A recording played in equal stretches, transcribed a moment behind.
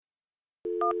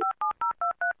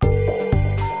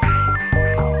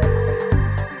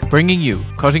bringing you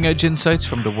cutting-edge insights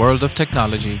from the world of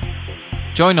technology.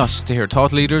 Join us to hear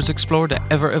thought leaders explore the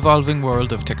ever-evolving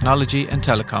world of technology and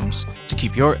telecoms to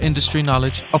keep your industry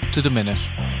knowledge up to the minute.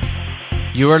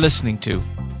 You are listening to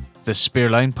the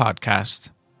Spearline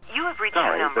Podcast. You have reached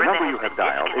Sorry, a number the number that you has have been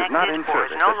dialed is not in disconnected or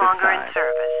is service no at this longer time. in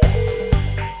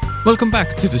service. Welcome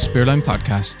back to the Spearline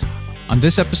Podcast. On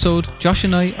this episode, Josh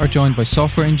and I are joined by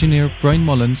software engineer Brian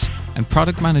Mullins and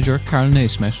product manager Carl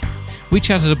Naismith. We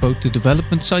chatted about the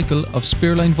development cycle of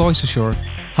Spearline Voice Assure,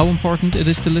 how important it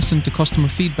is to listen to customer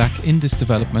feedback in this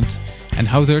development, and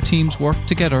how their teams work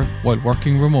together while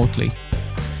working remotely.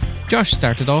 Josh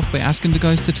started off by asking the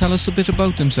guys to tell us a bit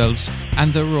about themselves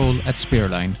and their role at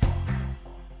Spearline.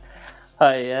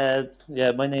 Hi,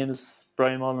 my name is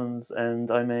Brian Mullins and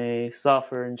I'm a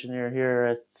software engineer here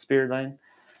at Spearline.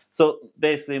 So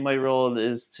basically my role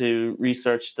is to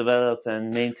research, develop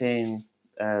and maintain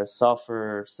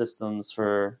software systems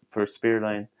for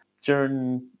Spearline.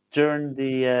 During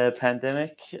the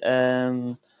pandemic,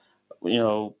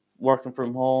 working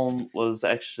from home was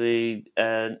actually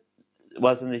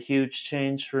wasn't a huge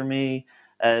change for me,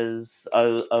 as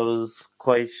I was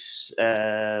quite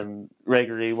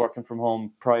regularly working from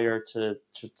home prior to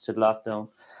lockdown.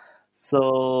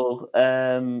 So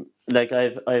I've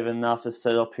an office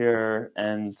set up here,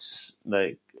 and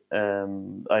I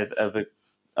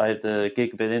have the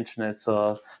gigabit internet,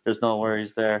 so there's no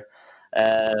worries there.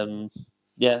 So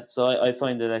I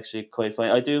find it actually quite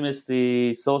fun. I do miss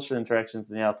the social interactions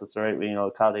in the office, right?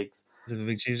 With colleagues. Bit of a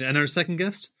big change. And our second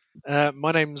guest?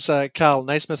 My name's Carl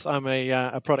Naismith. I'm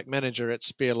a product manager at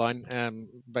Spearline.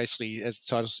 Basically, as the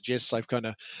title suggests, I kind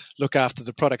of look after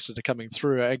the products that are coming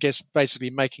through. I guess basically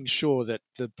making sure that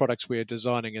the products we're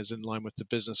designing is in line with the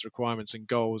business requirements and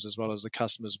goals, as well as the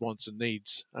customer's wants and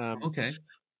needs. Okay.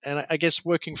 And I guess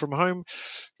working from home,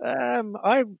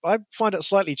 I find it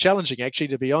slightly challenging, actually,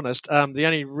 to be honest. The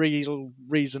only real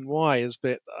reason why is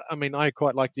that, I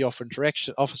quite like the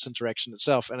office interaction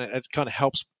itself, and it kind of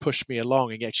helps push me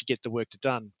along and actually get the work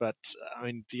done. But,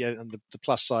 the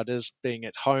plus side is being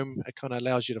at home, it kind of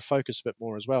allows you to focus a bit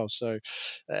more as well. So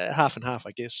half and half,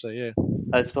 I guess. So, yeah.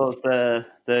 I suppose the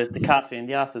coffee in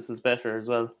the office is better as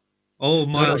well. Oh,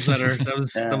 miles better. That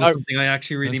was something I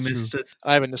actually really missed.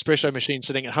 I have an espresso machine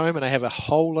sitting at home, and I have a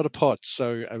whole lot of pods,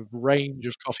 so a range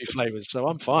of coffee flavors. So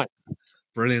I'm fine.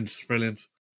 Brilliant.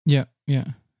 Yeah.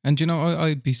 And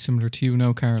I'd be similar to you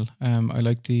now, Carl. I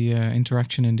like the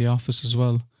interaction in the office as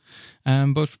well.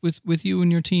 But with you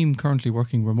and your team currently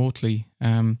working remotely,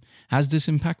 has this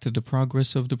impacted the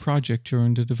progress of the project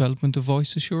during the development of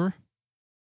Voice Assure?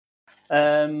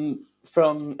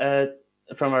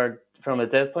 From a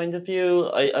dev point of view,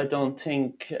 I don't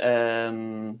think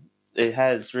it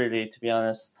has really, to be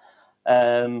honest.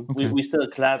 Okay. We still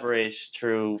collaborate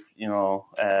through, we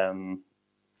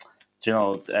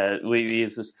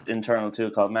use this internal tool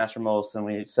called Mattermost, and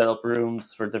we set up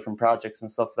rooms for different projects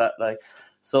and stuff like.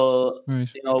 So, Right.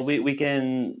 we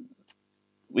can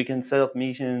set up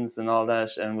meetings and all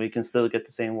that, and we can still get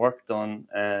the same work done.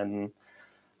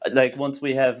 Once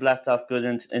we have laptop good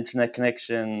internet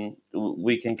connection,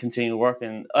 we can continue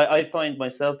working. I find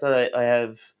myself that I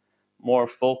have more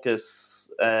focus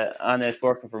on it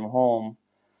working from home,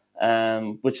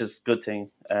 which is a good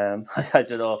thing. I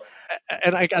don't know.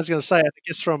 And I was going to say, I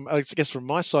guess from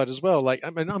my side as well.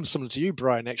 I'm similar to you,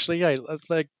 Brian. Actually, yeah.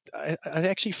 I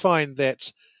actually find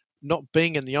that not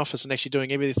being in the office and actually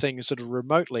doing everything sort of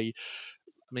remotely.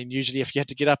 Usually if you had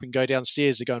to get up and go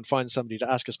downstairs to go and find somebody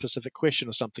to ask a specific question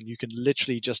or something, you can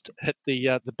literally just hit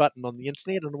the button on the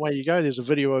internet and away you go. There's a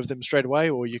video of them straight away,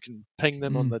 or you can ping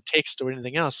them on the text or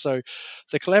anything else. So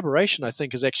the collaboration, I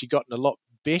think, has actually gotten a lot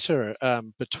better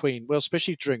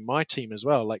especially during my team as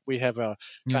well. Like we have our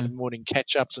kind of morning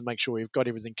catch-ups and make sure we've got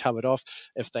everything covered off.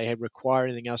 If they require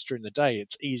anything else during the day,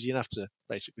 it's easy enough to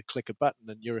basically click a button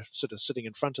and you're sort of sitting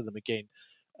in front of them again.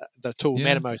 The tool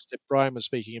Mattermost that Brian was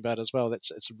speaking about as well,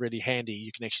 it's really handy.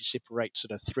 You can actually separate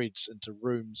sort of threads into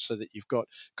rooms so that you've got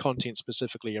content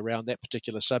specifically around that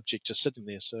particular subject just sitting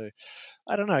there. So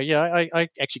I don't know. Yeah, I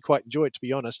actually quite enjoy it, to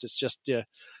be honest. It's just,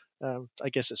 I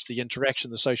guess it's the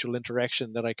social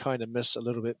interaction that I kind of miss a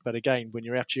little bit. But again, when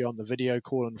you're actually on the video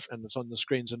call and it's on the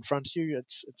screens in front of you,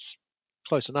 it's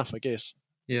close enough, I guess.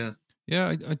 Yeah.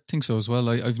 Yeah, I think so as well.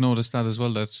 I've noticed that as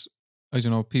well, that, I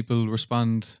don't know, people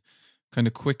respond kind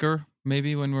of quicker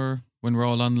maybe when we're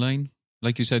all online.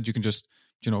 Like you said, you can just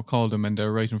call them and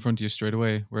they're right in front of you straight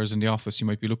away, whereas in the office you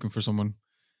might be looking for someone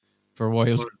for a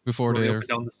while before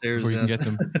down the stairs, before you can get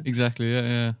them. Exactly.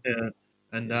 Yeah.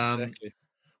 And Exactly.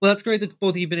 well, that's great that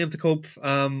both of you have been able to cope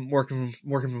working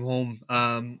from home.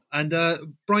 And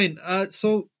Brian,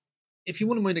 so if you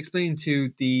wouldn't mind explaining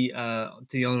to the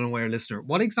unaware listener,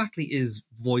 what exactly is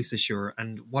Voice Assure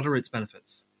and what are its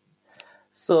benefits?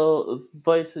 So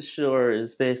Voice Assure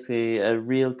is basically a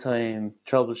real-time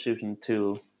troubleshooting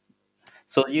tool.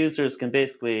 So users can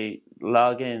basically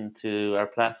log into our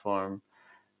platform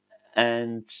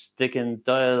and they can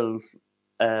dial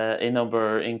a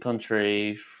number in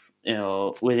country,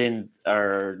 within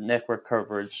our network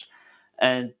coverage,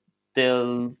 and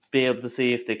they'll be able to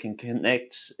see if they can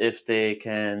connect, if they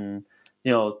can,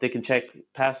 they can check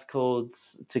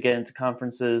passcodes to get into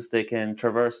conferences, they can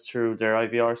traverse through their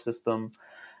IVR system.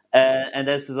 And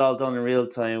this is all done in real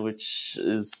time, which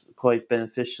is quite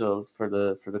beneficial for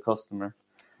the customer.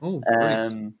 Oh,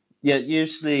 brilliant. Yeah,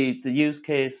 usually the use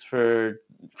case for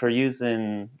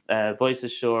using Voice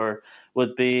Assure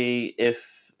would be if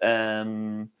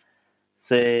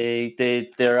say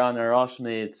they're on our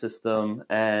automated system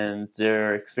and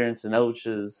they're experiencing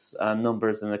outages on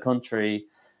numbers in the country.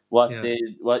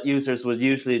 What users would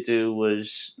usually do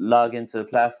was log into the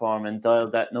platform and dial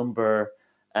that number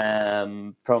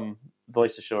from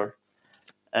Voice Assure.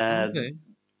 Okay.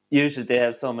 Usually they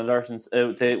have some alerting.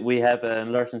 We have an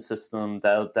alerting system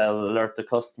that'll alert the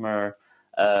customer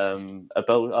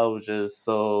about outages,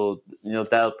 so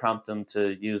that'll prompt them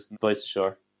to use Voice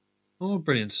Assure. Oh,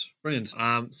 brilliant.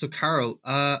 So, Carol,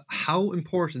 how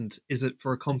important is it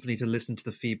for a company to listen to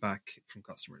the feedback from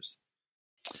customers?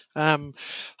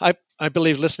 I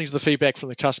believe listening to the feedback from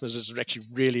the customers is actually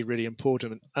really, really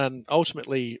important. And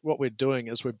ultimately, what we're doing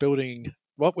is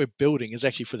what we're building is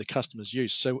actually for the customer's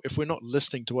use. So if we're not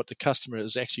listening to what the customer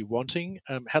is actually wanting,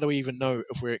 how do we even know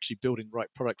if we're actually building the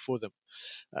right product for them?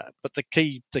 But the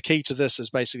key to this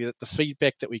is basically that the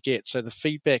feedback that we get. So the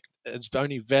feedback is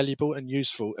only valuable and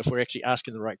useful if we're actually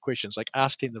asking the right questions, like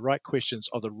asking the right questions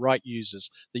of the right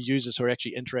users, the users who are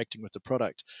actually interacting with the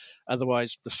product.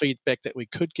 Otherwise, the feedback that we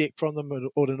could get from them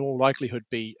would in all likelihood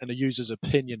be in a user's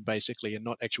opinion, basically, and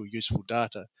not actual useful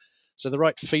data. So the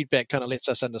right feedback kind of lets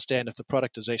us understand if the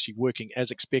product is actually working as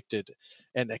expected,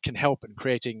 and it can help in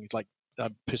creating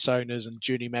personas and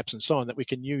journey maps and so on that we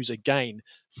can use again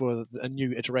for a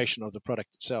new iteration of the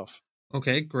product itself.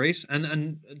 Okay, great.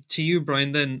 And to you,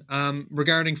 Brian, then,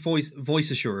 regarding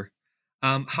Voice Assure,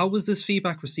 how was this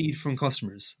feedback received from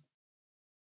customers?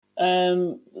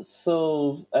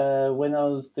 So when I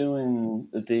was doing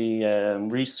the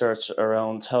research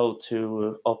around how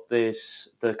to update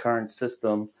the current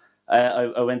system,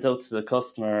 I went out to the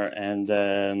customer and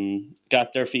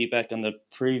got their feedback on the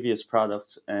previous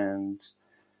product, and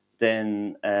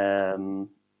then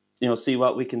see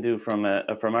what we can do from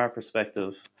our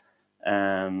perspective,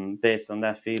 based on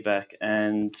that feedback.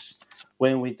 And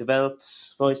when we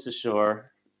developed Voice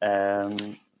Assure,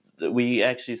 we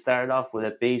actually started off with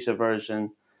a beta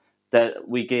version that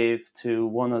we gave to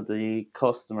one of the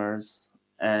customers,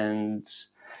 and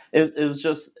it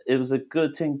was a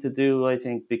good thing to do, I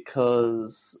think,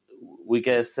 because we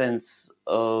get a sense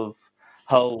of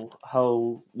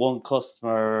how one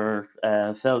customer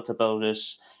felt about it,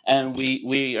 and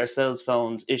we ourselves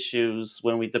found issues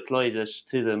when we deployed it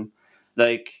to them,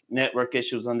 like network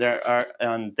issues on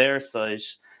their side,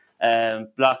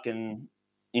 blocking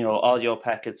audio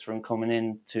packets from coming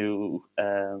into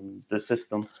the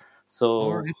system.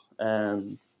 So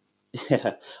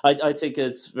yeah, I think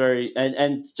it's very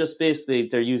and just basically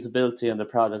their usability on the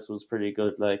products was pretty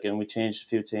good. And we changed a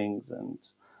few things, and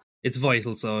it's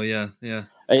vital. So yeah,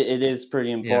 it is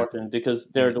pretty important because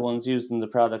they're the ones using the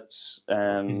product.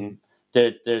 They're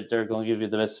going to give you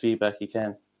the best feedback you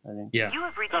can, I think. Yeah. You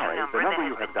have reached a number that has been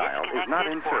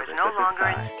disconnected or is no longer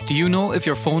in. Do you know if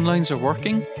your phone lines are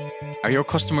working? Are your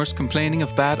customers complaining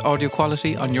of bad audio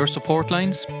quality on your support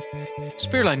lines?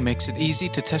 Spearline makes it easy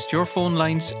to test your phone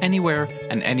lines anywhere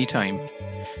and anytime.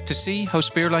 To see how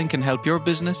Spearline can help your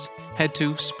business, head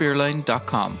to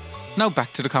spearline.com. Now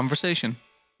back to the conversation.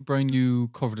 Brian, you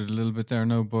covered it a little bit there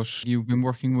now, but you've been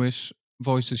working with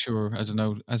Voice Assure, as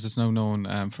it's now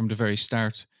known, from the very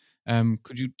start.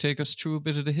 Could you take us through a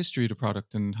bit of the history of the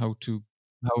product and how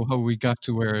we got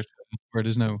to where it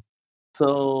is now?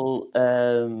 So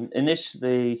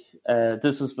initially,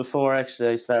 this was before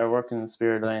actually I started working in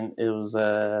Spearline. It was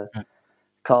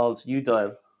called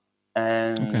UDial,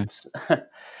 and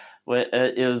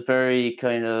it was very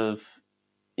kind of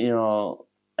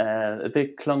a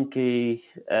bit clunky,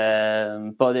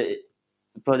 but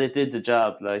it did the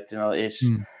job.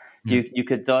 You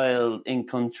could dial in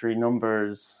country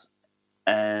numbers,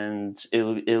 and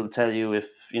it'll tell you if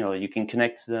you can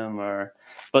connect to them or.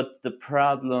 But the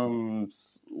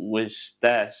problems with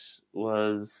that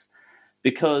was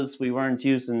because we weren't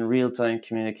using real-time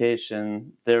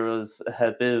communication, there was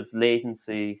a bit of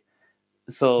latency.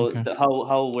 So Okay.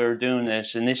 how we're doing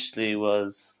it initially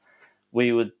was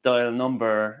we would dial a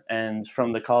number, and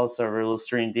from the call server, we'll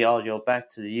stream the audio back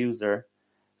to the user.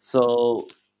 So,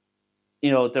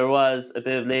 there was a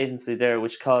bit of latency there,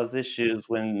 which caused issues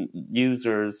when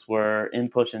users were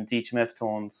inputting DTMF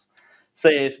tones.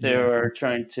 Say if they Yeah. were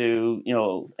trying to,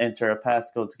 enter a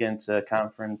passcode to get into a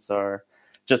conference, or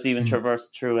just even traverse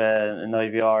through an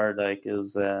IVR, like it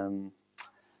was,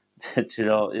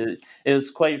 it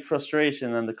was quite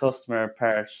frustration on the customer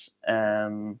part.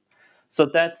 So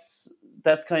that's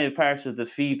kind of part of the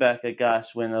feedback I got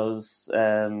when I was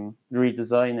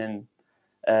redesigning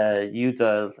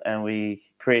UDIAL, and we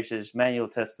created manual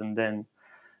testing then.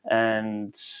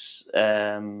 And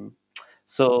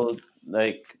so,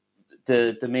 like,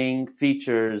 the main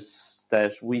features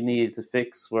that we needed to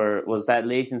fix was that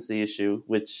latency issue,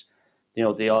 which,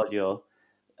 the audio,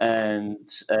 and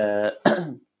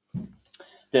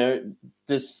the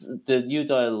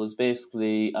UDIAL was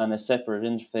basically on a separate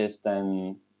interface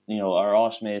than our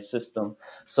automated system.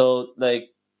 So, like,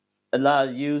 a lot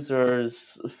of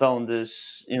users found it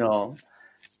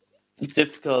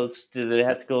difficult. They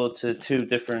had to go to two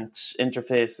different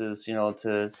interfaces,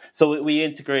 so we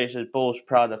integrated both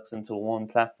products into one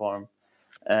platform.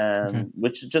 Okay.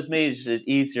 Which just made it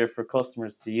easier for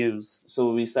customers to use.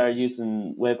 So we started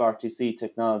using WebRTC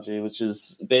technology, which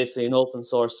is basically an open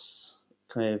source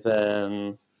kind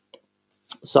of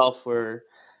software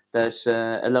that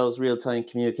allows real-time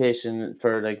communication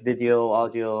for like video,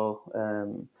 audio.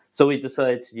 So we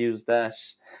decided to use that.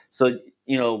 So,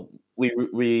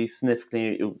 we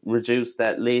significantly reduced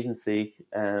that latency,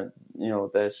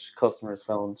 that customers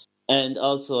found. And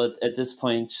also at this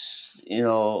point, we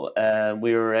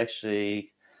were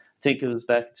actually, I think it was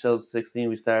back in 2016,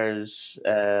 we started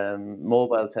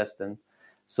mobile testing.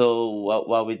 So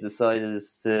what we decided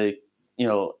is to,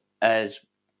 add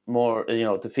more,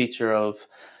 the feature of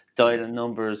dialing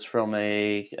numbers from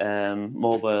a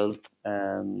mobile,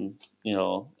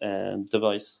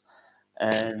 device.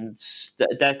 And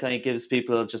that kind of gives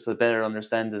people just a better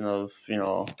understanding of,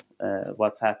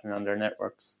 what's happening on their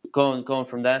networks. Going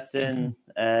from that, then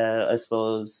I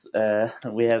suppose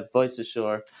we have Voice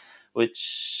Assure,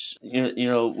 which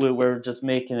we're just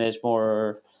making it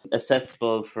more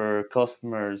accessible for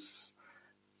customers.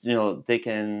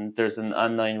 There's an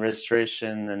online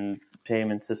registration and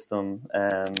payment system,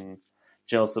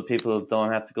 so people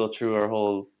don't have to go through our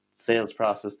whole sales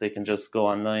process. They can just go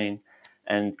online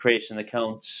and create an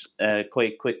account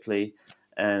quite quickly,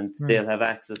 and they'll have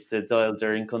access to dial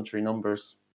their in-country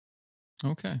numbers.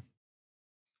 Okay.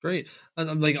 Great.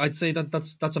 And like, I'd say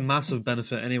that's a massive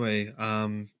benefit anyway.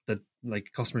 That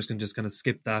like customers can just kind of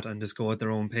skip that and just go at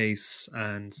their own pace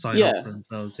and sign up for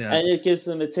themselves. Yeah. And it gives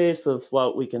them a taste of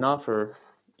what we can offer.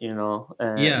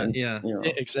 Yeah.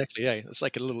 Exactly. Yeah, it's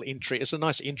like a little entry. It's a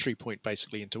nice entry point,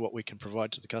 basically, into what we can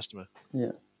provide to the customer.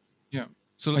 Yeah. Yeah.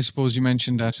 So I suppose you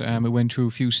mentioned that it went through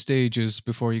a few stages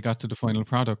before you got to the final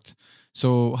product.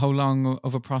 So how long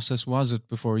of a process was it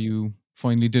before you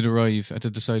finally did arrive at the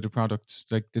decided product?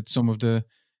 Like, did some of the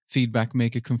feedback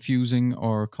make it confusing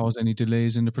or cause any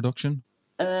delays in the production?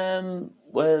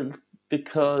 Well,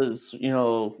 because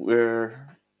we're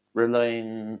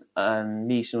relying on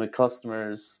meeting with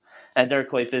customers, and they're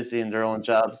quite busy in their own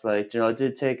jobs. Like, it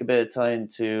did take a bit of time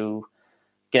to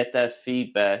get that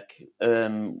feedback.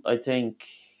 I think,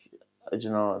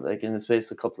 like in the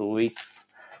space of a couple of weeks,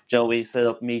 we set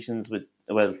up meetings with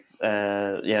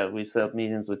we set up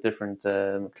meetings with different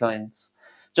clients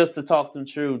just to talk them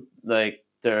through like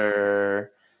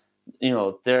their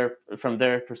from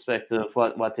their perspective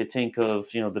what they think of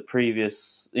the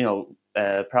previous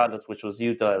product, which was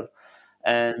UDial.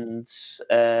 And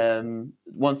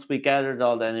once we gathered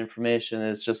all that information,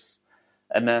 it's just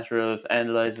a matter of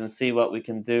analyzing, see what we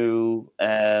can do,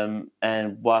 and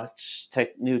what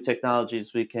new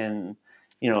technologies we can,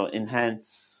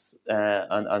 enhance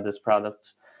on this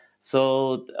product.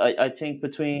 So I think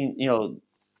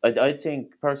I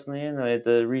think personally,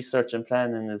 the research and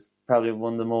planning is probably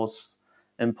one of the most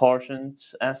important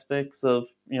aspects of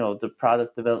the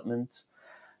product development.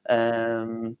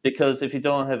 Because if you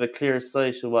don't have a clear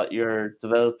sight of what you're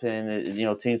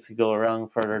developing, things could go wrong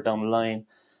further down the line.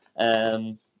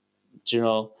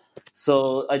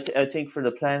 So I think for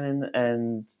the planning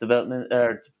and development,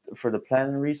 or for the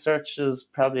planning research, is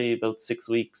probably about 6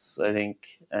 weeks, I think.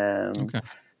 Okay.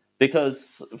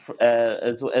 Because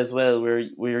as well,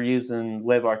 we're using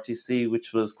WebRTC,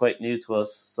 which was quite new to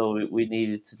us, so we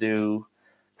needed to do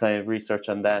kind of research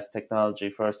on that technology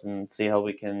first and see how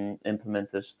we can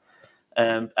implement it.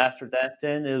 After that,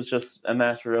 then it was just a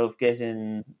matter of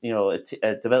getting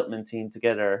a development team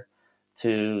together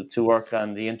to work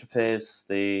on the interface,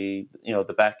 the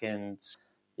back end,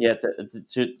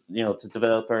 to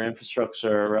develop our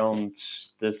infrastructure around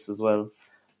this as well.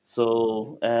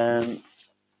 So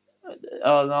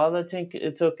all in all, I think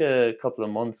it took a couple of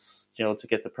months, to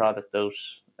get the product out.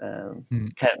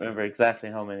 Can't remember exactly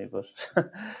how many, but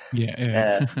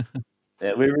Yeah.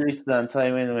 yeah, we released it on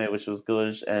time anyway, which was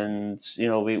good. And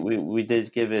we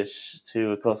did give it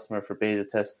to a customer for beta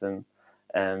testing,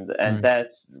 and Right.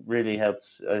 that really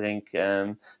helped, I think,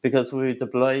 because we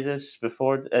deployed it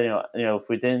before. If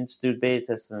we didn't do beta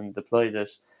testing and deployed it,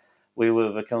 we would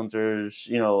have encountered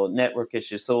network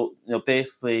issues. So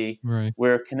basically, Right.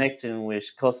 we're connecting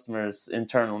with customers'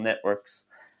 internal networks,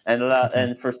 and a lot, Okay.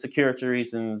 and for security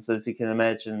reasons, as you can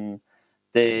imagine,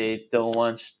 they don't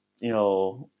want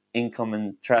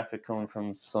incoming traffic coming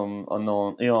from some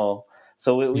unknown.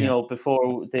 So Yeah.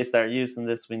 before they start using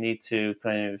this, we need to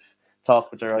kind of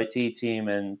talk with their IT team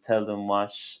and tell them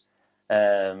what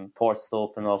ports to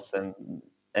open up, and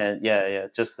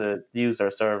just to use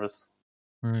our service.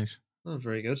 Right. Oh,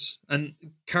 very good. And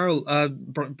Carol,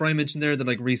 Brian mentioned there that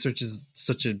like research is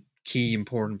such a key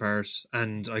important part,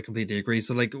 and I completely agree.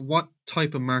 So, like, what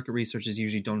type of market research is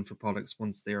usually done for products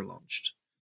once they are launched?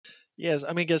 Yes, I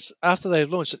mean, because after they've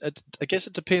launched it, I guess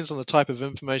it depends on the type of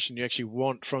information you actually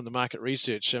want from the market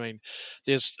research. I mean,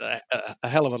 there's a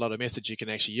hell of a lot of methods you can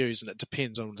actually use, and it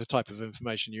depends on the type of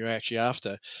information you're actually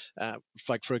after.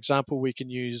 Like, for example, we can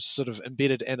use sort of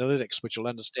embedded analytics, which will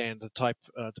understand the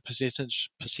the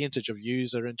percentage of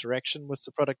user interaction with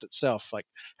the product itself, like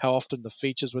how often the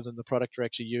features within the product are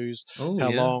actually used, Oh, how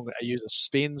yeah. long a user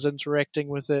spends interacting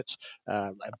with it,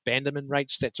 abandonment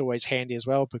rates. That's always handy as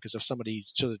well, because if somebody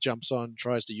sort of jumps on,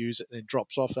 tries to use it, and then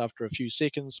drops off after a few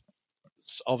seconds,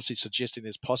 it's obviously suggesting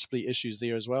there's possibly issues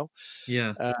there as well.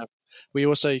 Yeah. We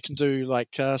also can do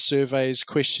like surveys,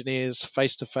 questionnaires,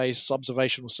 face-to-face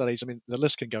observational studies. I mean, the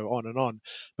list can go on and on,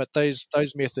 but those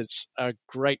methods are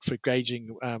great for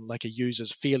gauging like a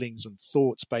user's feelings and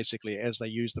thoughts, basically, as they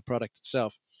use the product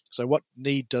itself. So what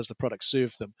need does the product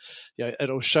serve them?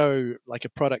 It'll show like a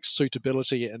product's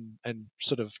suitability and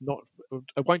sort of not,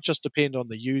 it won't just depend on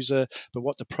the user, but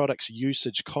what the product's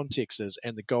usage context is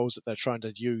and the goals that they're trying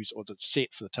to use or to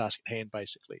set for the task at hand,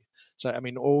 basically. So, I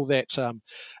mean, all that,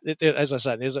 as I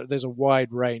say, there's a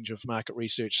wide range of market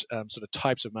research, sort of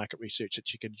types of market research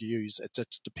that you can use. It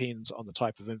depends on the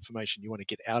type of information you want to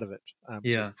get out of it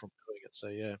Yeah. from doing it. So,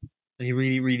 yeah. And you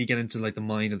really, really get into like the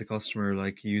mind of the customer,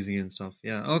 like using it and stuff.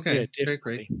 Yeah. Okay. Yeah,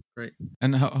 definitely. Great.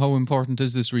 And how important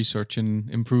is this research in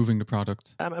improving the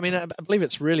product? I mean, I believe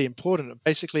it's really important.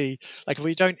 Basically, like if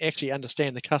we don't actually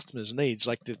understand the customer's needs,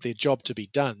 like their job to be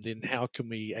done, then how can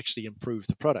we actually improve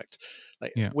the product?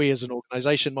 Like we as an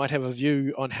organization might have a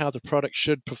view on how the product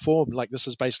should perform. Like this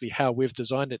is basically how we've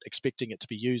designed it, expecting it to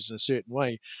be used in a certain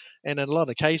way. And in a lot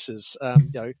of cases,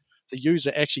 the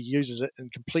user actually uses it in a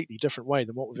completely different way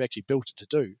than what we've actually built it to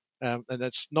do. And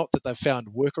it's not that they've found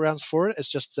workarounds for it,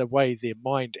 it's just the way their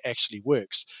mind actually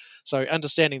works. So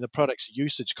understanding the product's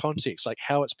usage context, like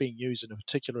how it's being used in a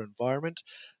particular environment,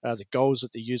 the goals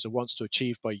that the user wants to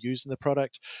achieve by using the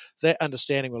product, that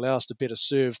understanding will allow us to better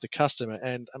serve the customer.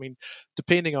 And I mean,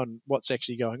 depending on what's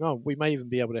actually going on, we may even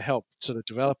be able to help sort of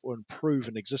develop or improve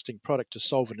an existing product to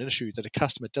solve an issue that a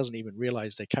customer doesn't even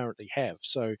realize they currently have.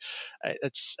 So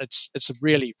it's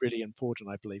really, really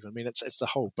important, I believe. I mean, it's the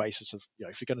whole basis of,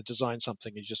 if you're going to design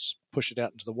something and you just push it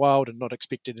out into the wild and not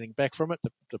expect anything back from it,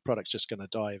 the product's just going to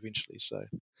die eventually. So,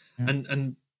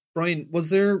 And Brian, was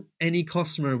there any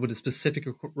customer with a specific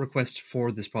request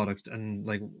for this product, and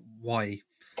like why?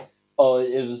 Oh,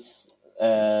 it was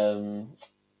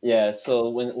So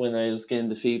when I was getting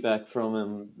the feedback from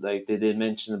him, like they did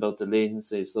mention about the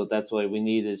latency, so that's why we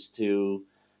needed to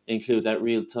include that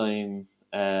real time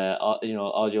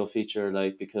audio feature,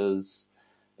 like because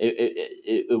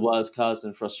it was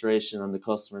causing frustration on the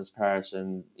customer's part,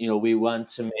 and we want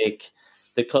to make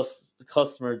the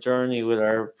customer journey with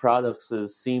our products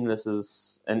as seamless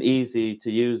as and easy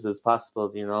to use as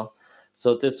possible.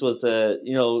 So this was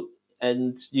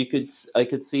and I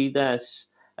could see that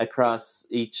across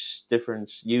each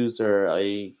different user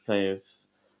I kind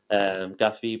of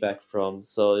got feedback from.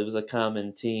 So it was a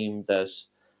common theme that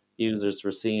users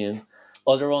were seeing.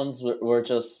 Other ones were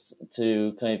just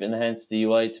to kind of enhance the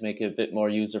UI to make it a bit more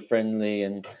user friendly,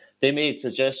 and they made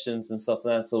suggestions and stuff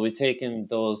like that. So we've taken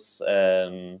those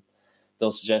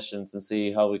suggestions and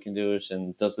see how we can do it,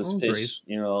 and does this fit? Great.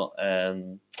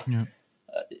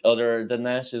 Other than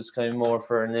that, it's kind of more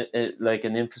for an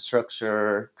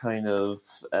infrastructure kind of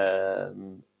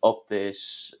update,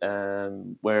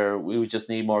 where we would just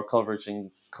need more coverage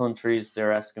in countries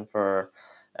they're asking for.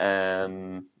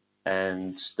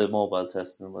 and the mobile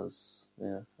testing was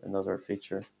another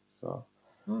feature. So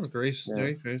great,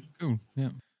 very great. Cool, yeah.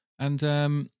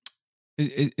 And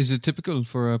is it typical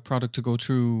for a product to go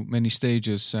through many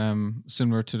stages,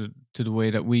 similar to the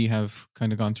way that we have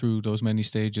kind of gone through those many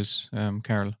stages,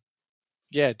 Carol?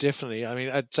 Yeah, definitely. I mean,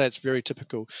 I'd say it's very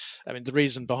typical. I mean, the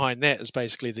reason behind that is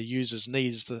basically the user's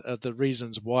needs, the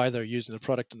reasons why they're using the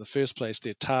product in the first place,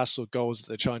 their tasks or goals that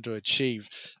they're trying to achieve.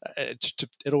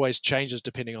 It always changes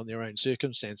depending on their own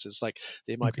circumstances. Like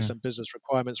there might be some business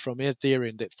requirements from their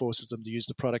end that forces them to use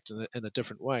the product in a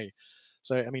different way.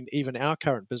 So, I mean, even our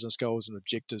current business goals and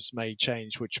objectives may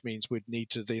change, which means we'd need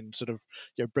to then sort of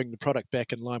bring the product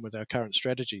back in line with our current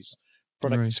strategies.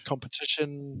 Product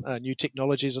competition, new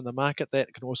technologies in the market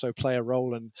that can also play a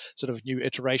role in sort of new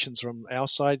iterations from our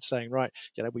side, saying, right,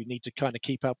 we need to kind of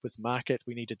keep up with market.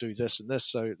 We need to do this and this,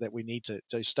 so that we need to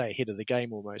stay ahead of the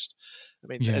game almost. I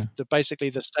mean, basically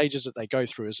the stages that they go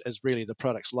through is really the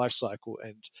product's life cycle,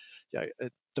 and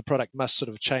the product must sort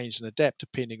of change and adapt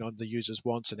depending on the user's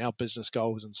wants and our business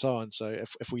goals and so on. So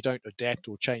if we don't adapt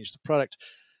or change the product,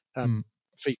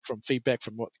 from feedback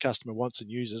from what the customer wants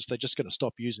and uses, they're just going to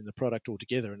stop using the product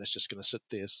altogether, and it's just going to sit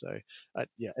there. So,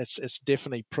 it's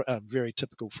definitely very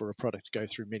typical for a product to go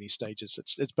through many stages.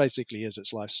 It's basically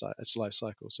its life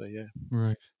cycle. So, yeah,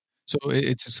 right. So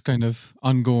it's just kind of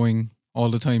ongoing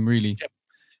all the time, really. Yep.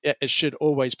 Yeah, it should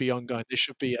always be ongoing. There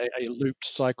should be a looped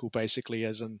cycle, basically,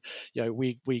 as in,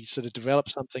 we sort of develop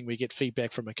something, we get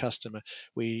feedback from a customer,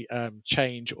 we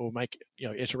change or make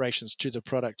iterations to the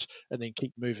product, and then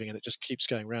keep moving, and it just keeps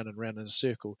going round and round in a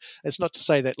circle. It's not to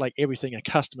say that like everything a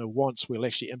customer wants we'll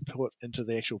actually input into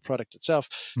the actual product itself.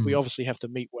 We obviously have to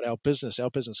meet what our business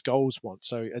goals want.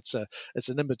 So it's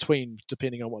an in between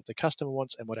depending on what the customer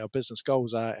wants and what our business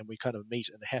goals are, and we kind of meet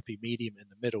in a happy medium in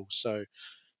the middle. So.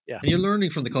 Yeah. And you're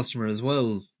learning from the customer as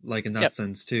well, like in that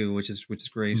sense too, which is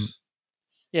great.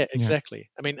 Yeah, exactly.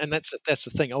 I mean, and that's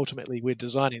the thing. Ultimately, we're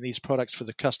designing these products for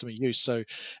the customer use. So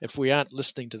if we aren't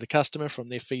listening to the customer from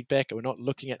their feedback, and we're not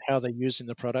looking at how they're using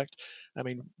the product, I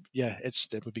mean,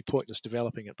 that would be pointless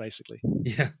developing it, basically.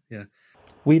 Yeah.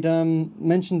 We'd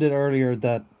mentioned it earlier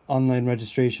that online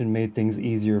registration made things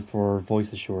easier for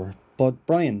Voice Assure. But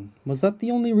Brian, was that the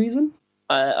only reason?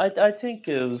 I think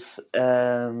it was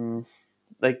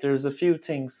there's a few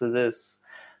things to this.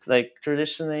 Like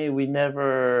traditionally, we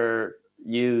never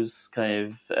use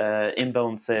kind of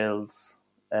inbound sales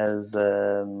as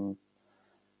to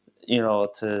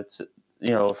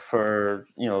for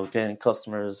getting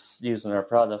customers using our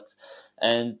product,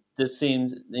 and this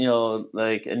seems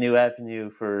like a new avenue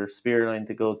for Spearline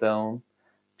to go down,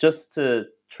 just to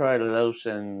try it out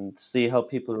and see how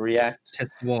people react.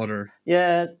 Test water.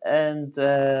 Yeah,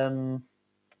 and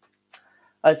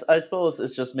I suppose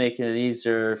it's just making it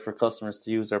easier for customers to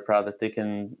use our product. They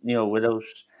can, without,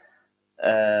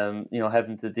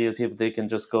 having to deal with people, they can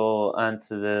just go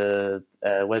onto the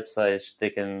website, they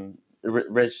can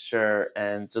register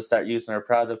and just start using our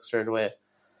product straight away.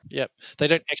 Yep. They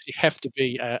don't actually have to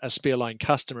be a Spearline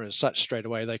customer as such straight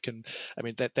away. They can, I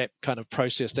mean, that kind of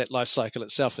process, that life cycle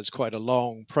itself is quite a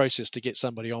long process to get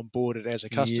somebody on board as a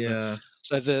customer. Yeah.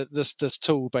 So this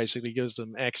tool basically gives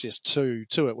them access to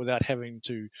it without having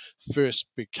to first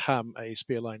become a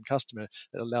Spearline customer.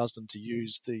 It allows them to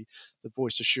use the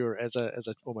Voice Assure as a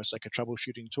almost like a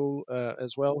troubleshooting tool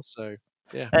as well. So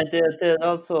yeah. And they'll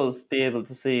also be able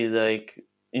to see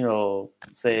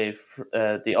say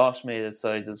the automated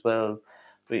side as well.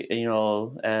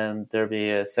 There'll be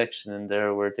a section in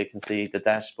there where they can see the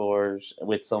dashboard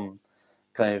with some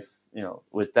kind of,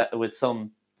 with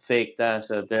some fake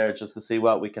data there, just to see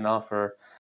what we can offer.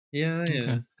 Yeah.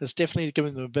 Okay. It's definitely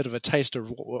giving them a bit of a taste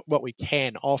of what we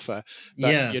can offer.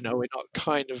 But, we're not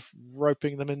kind of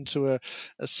roping them into a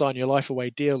sign your life away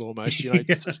deal almost.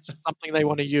 It's just something they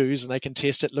want to use, and they can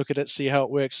test it, look at it, see how it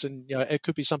works. And, it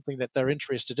could be something that they're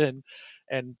interested in.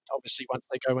 And obviously once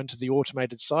they go into the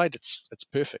automated side, it's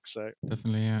perfect. So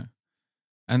definitely, yeah.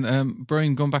 And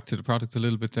Brian, going back to the product a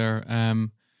little bit there,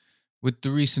 with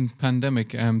the recent pandemic,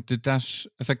 did that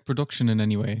affect production in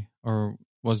any way, or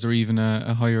was there even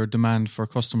a higher demand for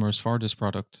customers for this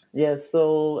product? Yeah,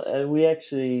 so we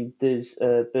actually did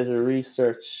a bit of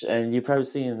research, and you probably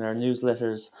see in our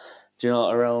newsletters,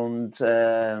 around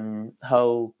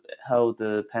how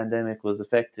the pandemic was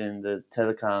affecting the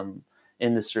telecom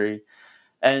industry.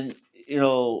 And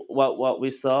what we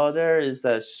saw there is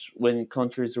that when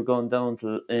countries were going down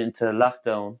into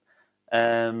lockdown,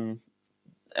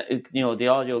 the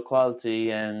audio quality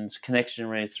and connection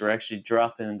rates were actually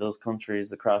dropping in those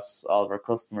countries across all of our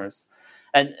customers.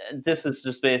 And this is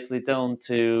just basically down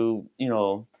to,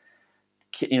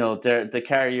 the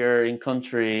carrier in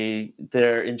country,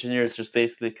 their engineers just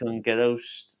basically couldn't get out,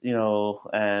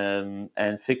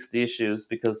 and fix the issues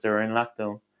because they were in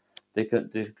lockdown. They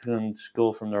couldn't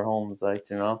go from their homes,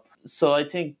 So I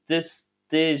think this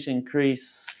did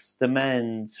increase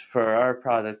demand for our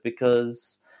product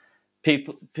because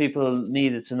people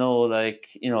needed to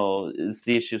know, is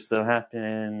the issue still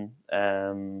happening?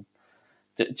 And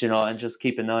just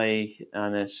keep an eye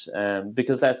on it,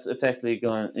 because that's effectively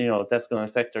going to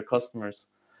affect their customers.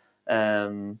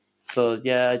 So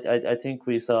yeah, I think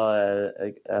we saw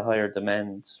a higher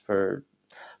demand for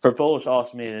both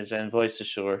automated and voice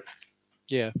assure.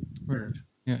 Yeah.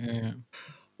 Yeah.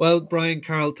 Well, Brian,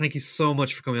 Carl, thank you so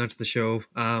much for coming onto the show.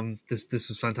 This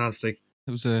was fantastic.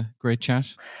 It was a great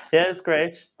chat. Yeah, it's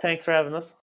great. Thanks for having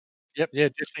us. Yep, yeah,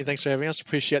 definitely. Thanks for having us.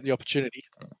 Appreciate the opportunity.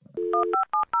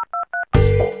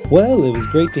 Well, it was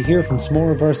great to hear from some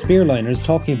more of our Spearliners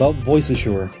talking about Voice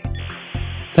Assure.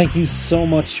 Thank you so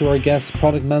much to our guest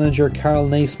product manager Carl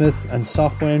Naismith and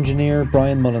software engineer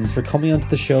Brian Mullins for coming onto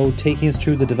the show, taking us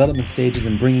through the development stages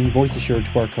and bringing Voice Assure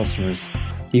to our customers.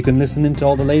 You can listen into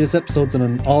all the latest episodes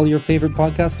on all your favourite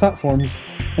podcast platforms,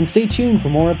 and stay tuned for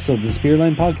more episodes of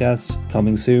Spearline Podcast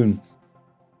coming soon.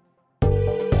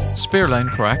 Spearline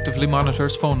proactively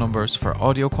monitors phone numbers for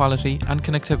audio quality and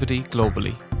connectivity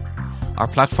globally. Our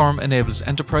platform enables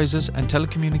enterprises and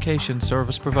telecommunications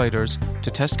service providers to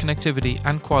test connectivity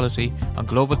and quality on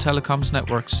global telecoms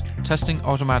networks, testing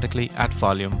automatically at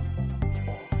volume.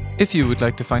 If you would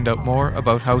like to find out more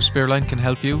about how Spearline can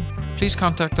help you, please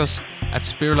contact us at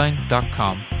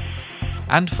spearline.com.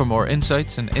 And for more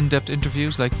insights and in-depth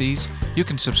interviews like these, you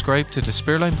can subscribe to the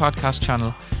Spearline Podcast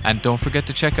channel, and don't forget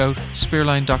to check out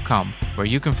spearline.com, where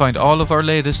you can find all of our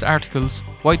latest articles,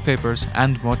 white papers,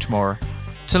 and much more.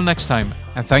 Till next time,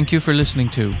 and thank you for listening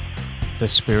to the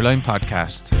Spearline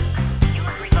Podcast.